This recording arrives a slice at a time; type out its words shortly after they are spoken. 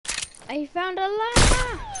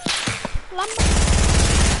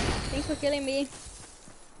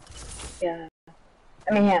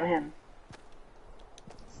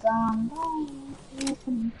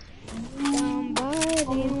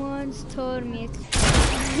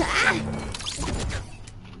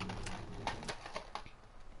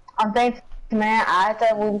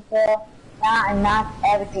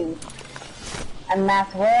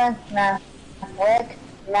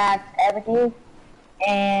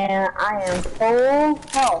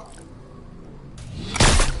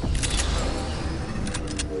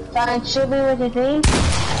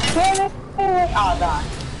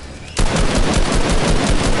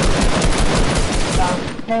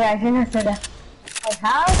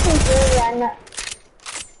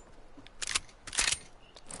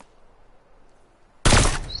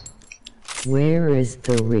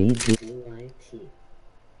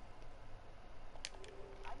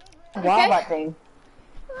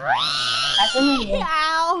That's in here.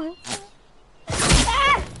 Ow!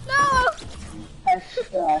 Ah, no!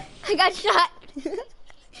 I got shot.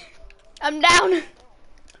 I'm down.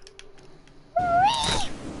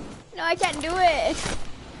 No, I can't do it.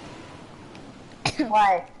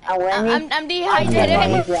 Why? I'm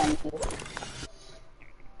dehydrated.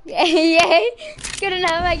 Yay! Good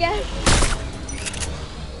enough, I guess.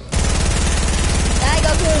 I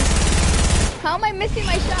go through. How am I missing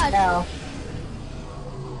my shot? No.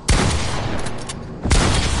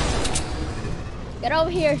 Get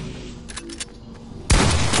over here.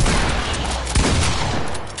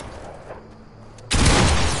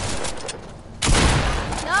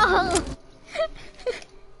 No!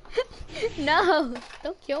 No!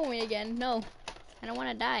 Don't kill me again. No. I don't want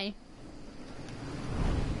to die.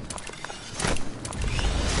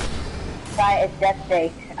 Sorry, it's death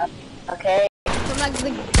day. Okay? From like the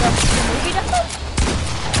movie Death Day?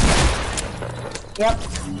 Yep.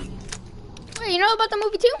 Wait, you know about the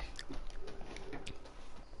movie too?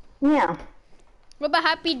 Yeah. What about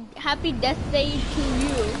Happy Death Day to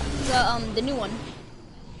You? The new one.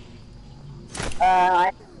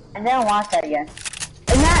 I didn't watch that yet.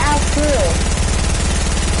 It's not out too.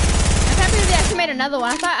 I can't believe they actually made another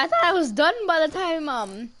one. I thought I was done by the time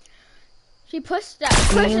she pushing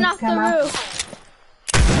off the roof.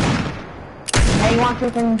 Hey, you want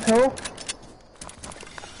something cool?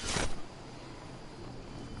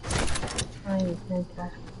 Oh, you think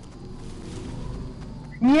that?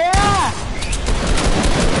 Yeah!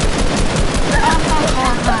 I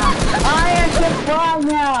can fly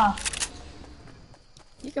now!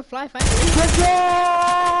 You can fly finally.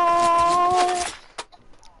 Yeah!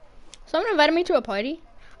 Someone invited me to a party.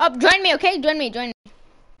 Oh, join me, okay? Join me. Join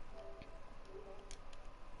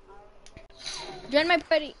my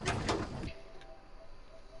party.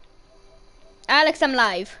 Alex, I'm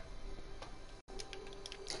live.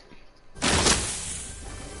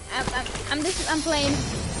 I'm playing.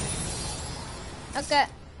 Okay.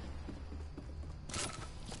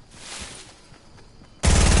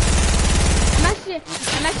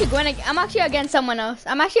 I'm actually against someone else.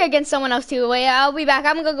 I'm actually against someone else too. Wait, I'll be back.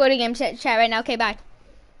 I'm gonna go to game chat right now. Okay, bye.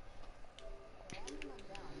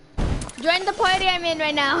 Join the party I'm in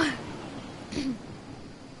right now.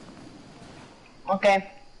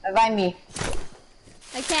 Okay, invite me.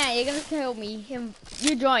 I can't. You're gonna kill me.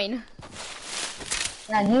 You join.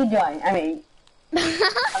 Now you join. I mean,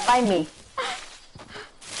 invite me.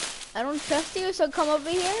 I don't trust you, so come over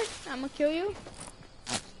here. I'm gonna kill you.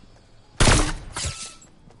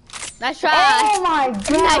 Nice try. Oh my god.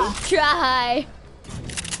 Nice try.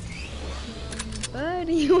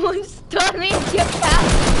 Buddy, you won't start me in your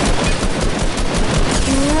house.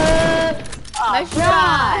 Nice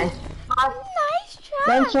try.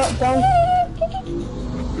 Nice try. Don't.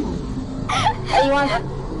 Hey, you want?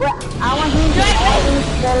 Well, I want you to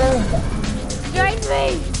Join me.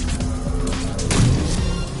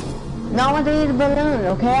 No, I want to use the balloon,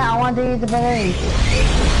 okay? I want to use the balloon.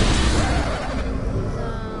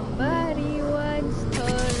 Somebody once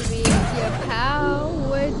told me your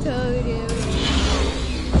power told you.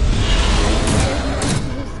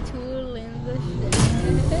 This tool in the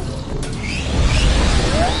shed.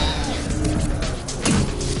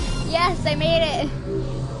 Yes, I made it.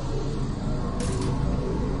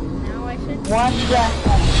 Now I should. What the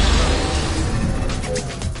heck?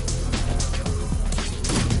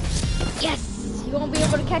 Yes, you won't be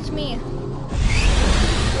able to catch me.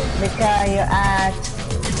 Because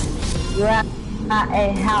you're at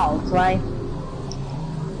a house, right?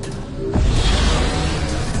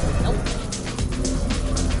 Nope.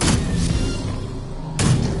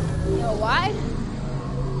 You know why?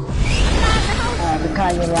 I'm not at the house.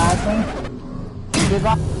 Because you're laughing. Give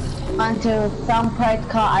up.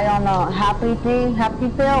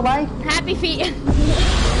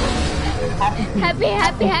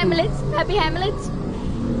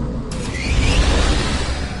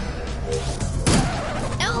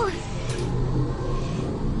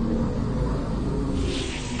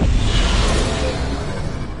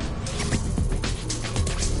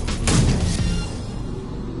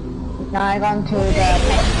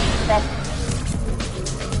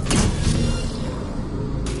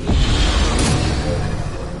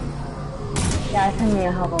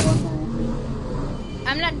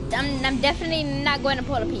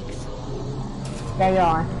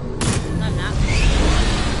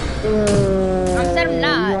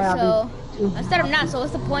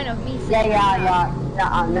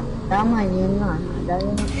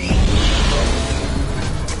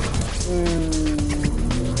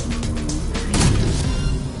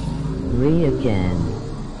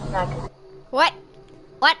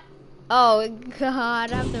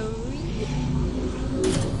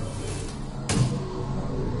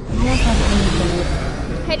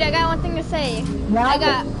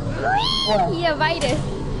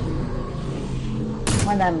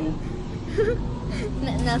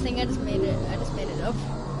 made it. I just made it up.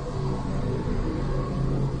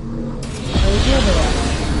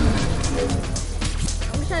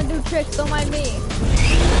 I'm just trying to do tricks. Don't mind me.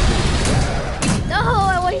 No,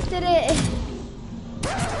 I wasted it.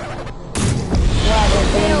 What is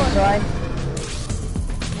this, right?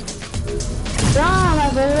 Stop, I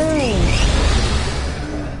believe.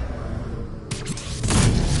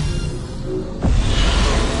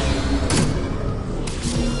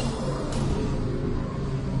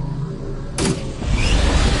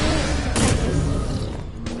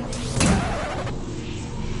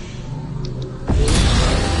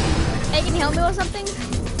 Hey, can you help me with something?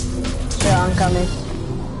 Sure, I'm coming.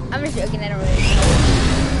 I'm just joking. I don't really know.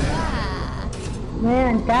 Ah.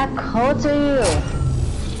 Man, that close to you.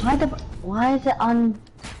 Why is it on?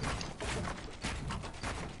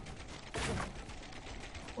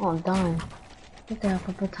 Oh, I'm dying. Look at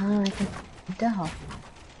how time I can tell.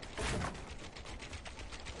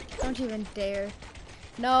 Don't even dare.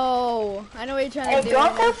 No, I know what you're trying Hey, to do.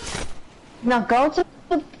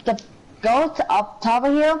 go to up top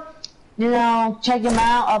of here. You know, check him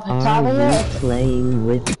out up top of Are here. you playing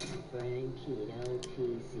with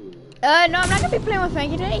No, I'm not gonna be playing with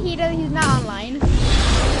Frankie today. He's not online.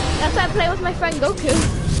 That's why I play with my friend Goku.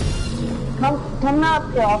 Come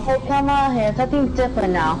up here, okay? Come out here. Something's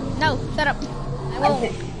different now. No, shut up. I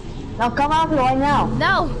won't. Now come out here right now.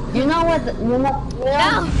 No. You know what?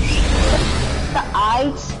 No. The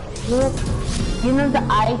ice. You know the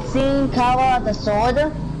icing cover of the sword.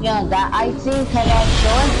 You know that icing cover of the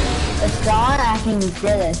sword. It's gone. I can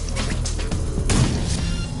get it.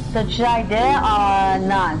 So should I do it or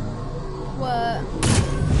not? What?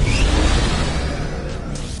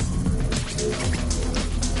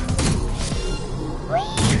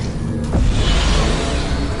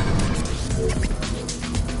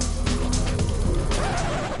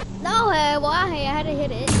 No, why? I had to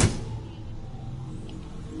hit it.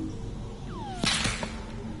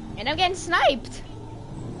 And I'm getting sniped.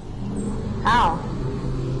 How?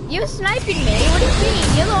 You sniping me? What do you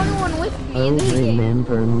mean? You're the only one with me in this game.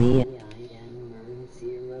 remember me?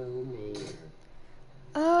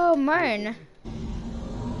 Oh, Mern.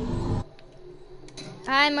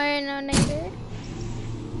 Hi, Mern, no neighbor.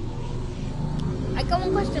 I got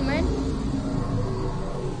one question, Mern.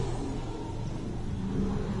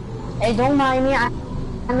 Hey, don't mind me. I'm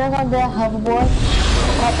not gonna do a hoverboard.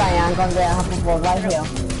 Of course I am gonna do a hoverboard right here.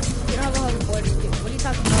 You don't have a hoverboard. What are you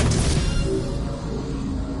talking about?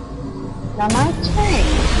 Now my turn.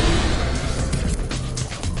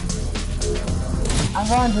 I'm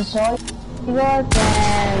going to show you guys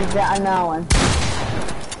and another one.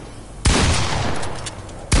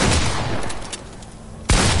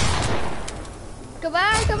 Come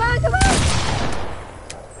on, come on, come on!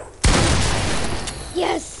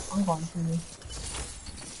 Yes! I'm going to you.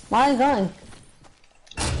 Where are you going?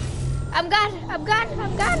 I'm gone, I'm gone,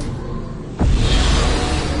 I'm gone!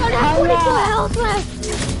 Oh, that's 22 health left!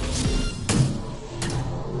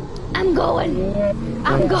 I'm going!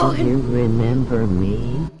 I'm Do going! you remember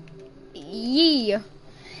me? Yeah.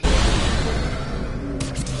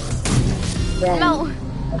 Yeah. No,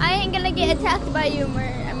 I ain't gonna get attacked by you,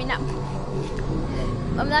 I mean, not.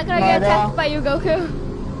 I'm not gonna get attacked by you, Goku.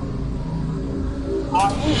 I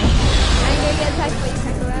ain't gonna get attacked by you,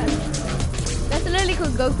 Kakarot. That's literally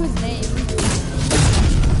called Goku's name.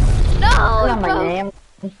 No, That's not bro. my name.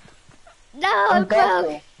 No, I'm bro.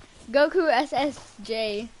 Goku. Goku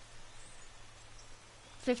SSJ.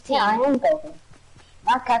 15. Yeah, I am Goku. I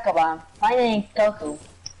Not Kakabon. My name's Goku.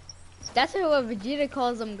 That's what Vegeta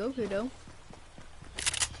calls him Goku, though.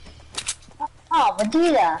 Oh,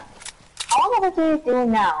 Vegeta. I wonder what Vegeta's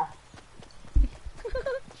doing now.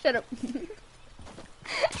 Shut up.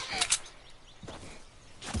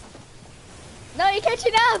 No, you're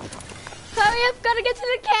catching up. Hurry up, gotta get to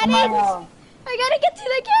the cannons. I gotta get to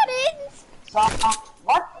the cannons.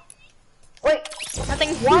 What? Wait. Nothing.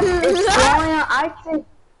 What is going on? I think.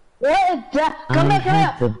 What is that? Come I here, come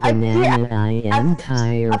have here. the banana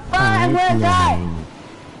entire I'm gonna die.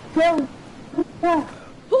 5-9.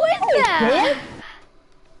 Who is that?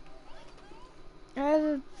 Kid? I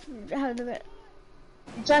have the bit.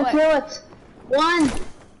 You're trying to kill it. One. It's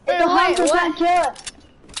Wait, a hunter what? trying to kill it.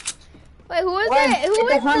 Wait, who is One. it? Who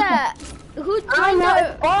It's a is that? Who I joined know, the...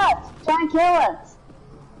 it's bots. Trying to kill it.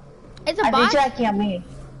 It's a I think bot? trying to kill me.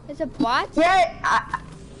 It's a bot? Yeah,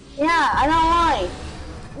 I don't know.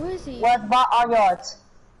 Where is he? What bot are yours?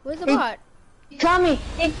 Where's the He- bot? Coming.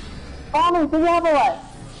 Follow me to the other one.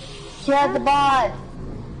 Kill the bot.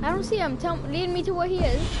 I don't see him. Lead me to where he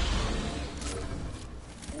is.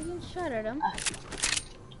 I can shot at him.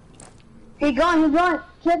 He's going.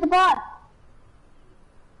 Kill the bot.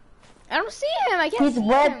 I don't see him. I can't He's see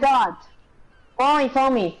red him. dot. Follow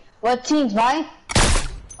me. We're teams, right?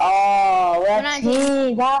 Oh, We're we're not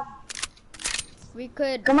teams. Huh? We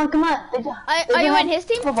could. Come on. Are you on his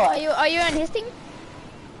team? Are you on his team?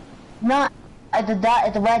 No, at the dot,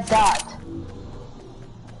 at the red dot.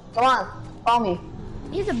 Come on, follow me.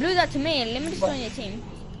 He's a blue dot to me. Let me just join your team.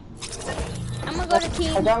 I'm gonna go to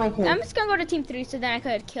team. I joined my team. I'm just gonna go to team 3 so then I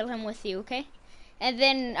could kill him with you, okay? And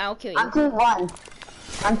then I'll kill you. I'm team 1.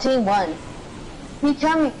 I'm team 1. He's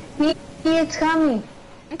coming. He is coming.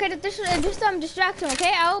 Okay, just distract him,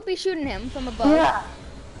 okay? I'll be shooting him from above. Yeah.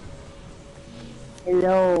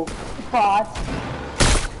 Hello, bot.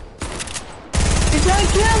 He's trying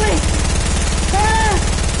to kill me. Ah!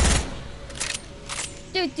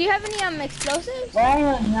 Dude, do you have any explosives?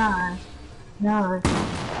 No.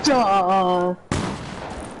 Duh.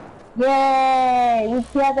 Yay! We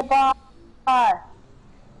killed the bot.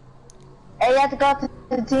 Hey, you have to go to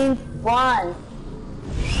the team 1.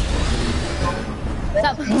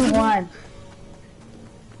 Stop. Team 1.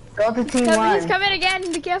 Go to team 1. He's coming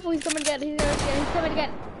again. Be careful. He's coming again. He's coming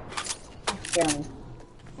again. Kill me.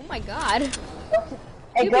 Oh my god.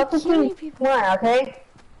 Hey, You go be to killing team people. 1, okay?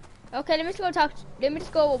 Okay, let me just go talk. Let me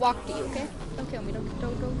just go walk to you, okay? Don't kill me. Don't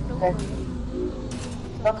kill me. Okay.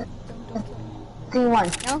 Go to team 1.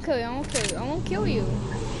 I won't kill you. I won't kill you. I won't kill you.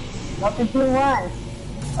 Go to team 1.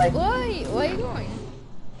 Like, Why? Where are you going?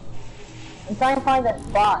 I'm trying to find that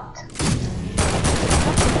bot.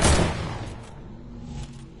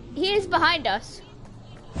 He is behind us.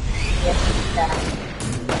 Yes, yeah.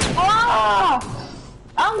 Oh!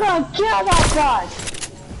 I'm gonna kill that bot!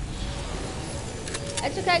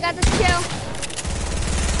 That's okay. I got this kill.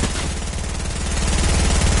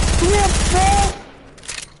 Yeah, bitch!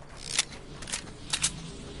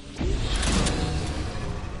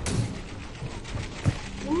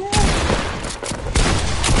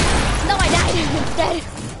 No, I died. I'm dead.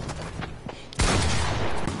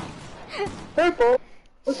 Purple.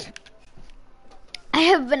 I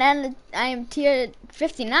have banana. I am tier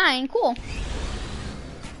 59. Cool.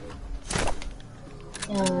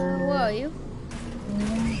 Where are you?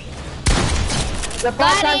 The Got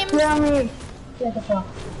bot him. has killed me! Get the bot.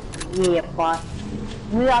 Yeah, bot.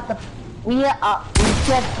 We killed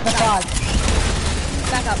the bot.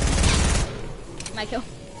 Back up. My kill.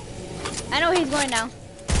 I know he's going now.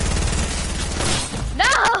 No!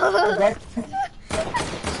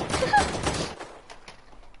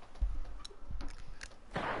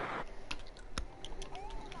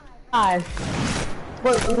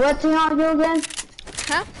 Wait, what team are you again?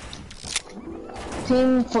 Huh?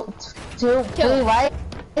 Team 2, 3, right?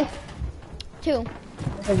 2.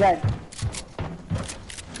 Okay, good.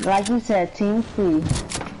 Like you said, team 3.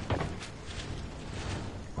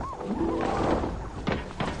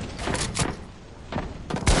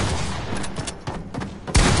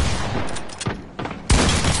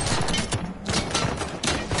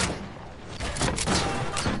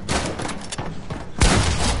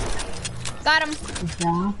 Got him.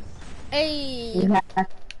 Yeah. Hey. Yeah.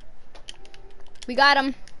 We got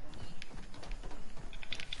him.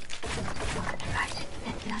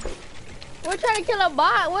 We're trying to kill a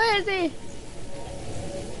bot. Where is he?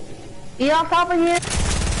 He on top of you.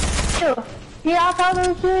 He on top of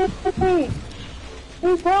you.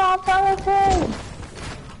 He's on top of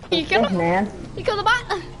you. You killed him? Man. You killed the bot?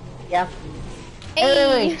 Yeah.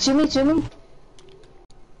 Hey. Wait. Shimmy. Yeah.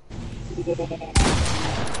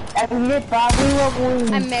 If we did Bob, we will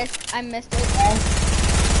win. I missed it.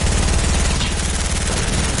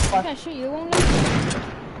 I can't shoot you, won't you?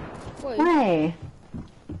 Wait. Hey.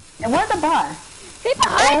 And where's the bar? He's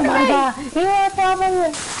behind me! Oh my god! He on top of you!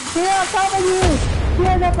 He on top of you! He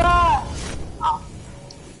has a bar! Oh.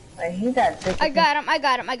 Wait, he's at 6. I got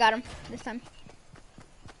him. This time.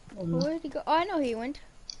 Where did he go? Oh, I know he went.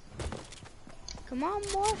 Come on,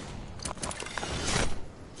 boy.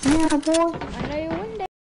 Yeah, boy. I know you win there.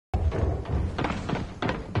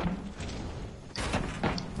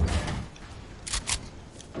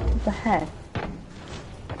 What the heck?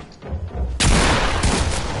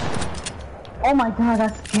 Oh my god,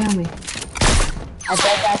 that scared me. I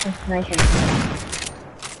bet that's information.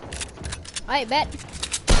 I bet.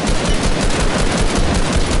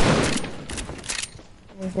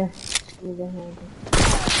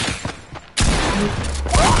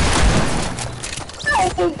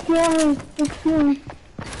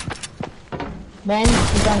 Man,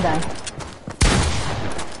 he's gonna die.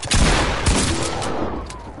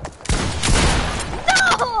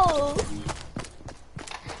 No!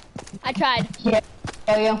 I tried. Yeah,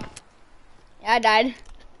 kill you. Yeah, I died.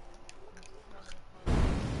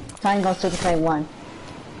 Time goes to the same one.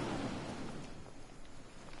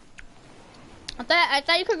 I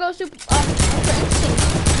thought you could go super instinct.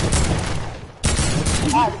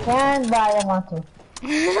 I can, but I don't want to.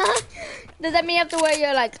 Does that mean you have to wear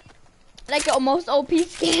your like your most OP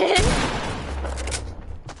skin?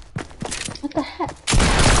 What the heck?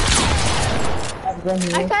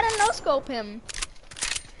 I gotta no scope him.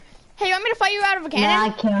 Hey, you want me to fire you out of a cannon? Nah, I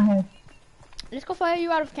kill him. Let's go fire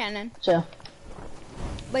you out of a cannon. Sure.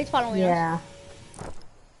 But he's following us. Yeah.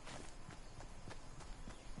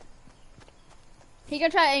 He gonna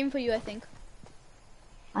try to aim for you, I think.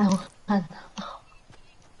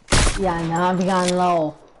 Yeah, I know. I'm gone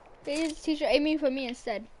low. He should aiming for me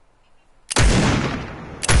instead. No.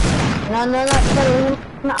 I got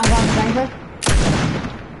sniper.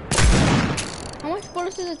 How much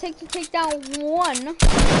bullets does it take to take down one?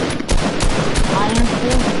 I am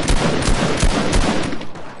too.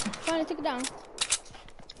 Trying to take it down.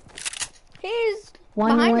 He's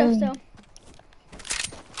One behind way. us though.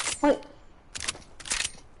 Wait.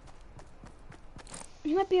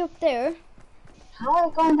 He might be up there. How are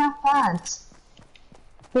they going that fast?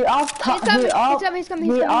 We all top. He's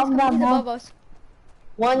coming. He's above us.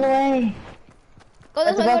 One way. Go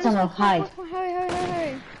this way. Let's Go go this way. hide. Come on,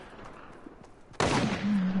 hurry.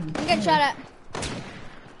 I'm getting shot at.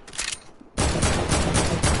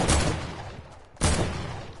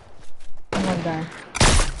 Oh my god.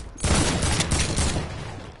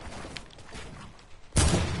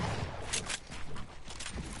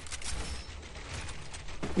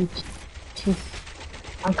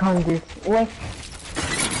 I can't do this. Wait.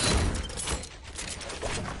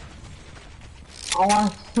 I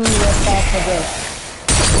want to see what's after this.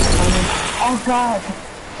 Oh god.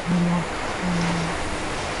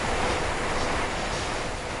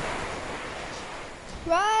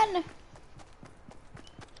 Run!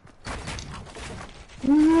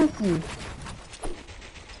 Easy.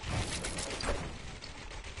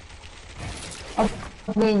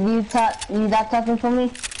 Okay, you that talking for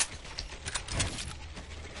me?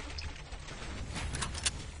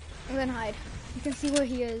 I'm gonna hide. You can see where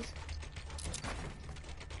he is.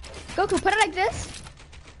 Goku, put it like this.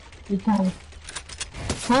 You can.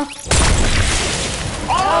 Huh?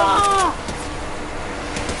 Oh!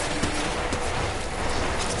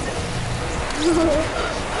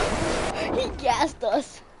 He gassed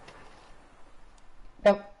us.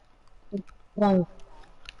 Yep. One.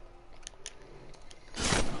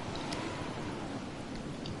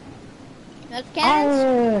 That's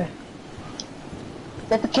cannons.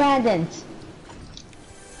 That's the cannons.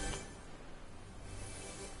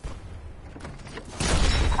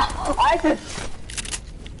 I just.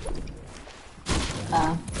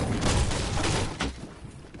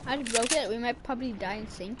 I just broke it. We might probably die in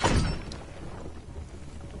sync.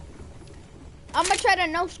 I'm gonna try to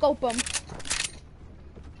no scope him.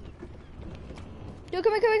 Dude,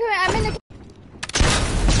 come here. I'm in the.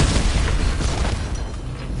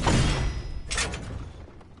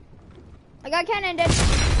 I got cannon, dude.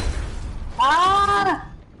 Ah!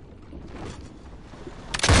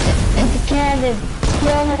 It's a cannon.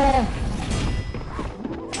 Kill him.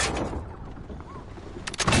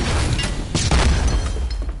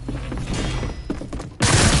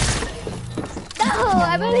 No,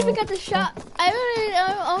 I barely even got the shot. I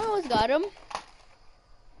almost got him.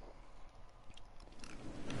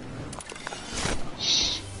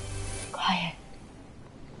 Shh. Quiet.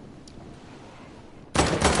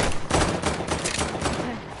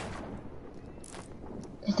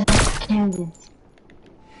 There's cannons.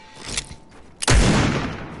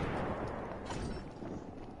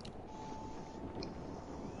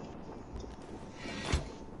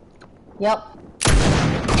 Yep.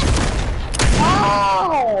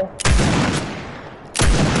 Oh!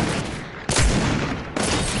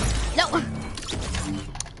 No!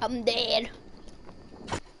 I'm dead.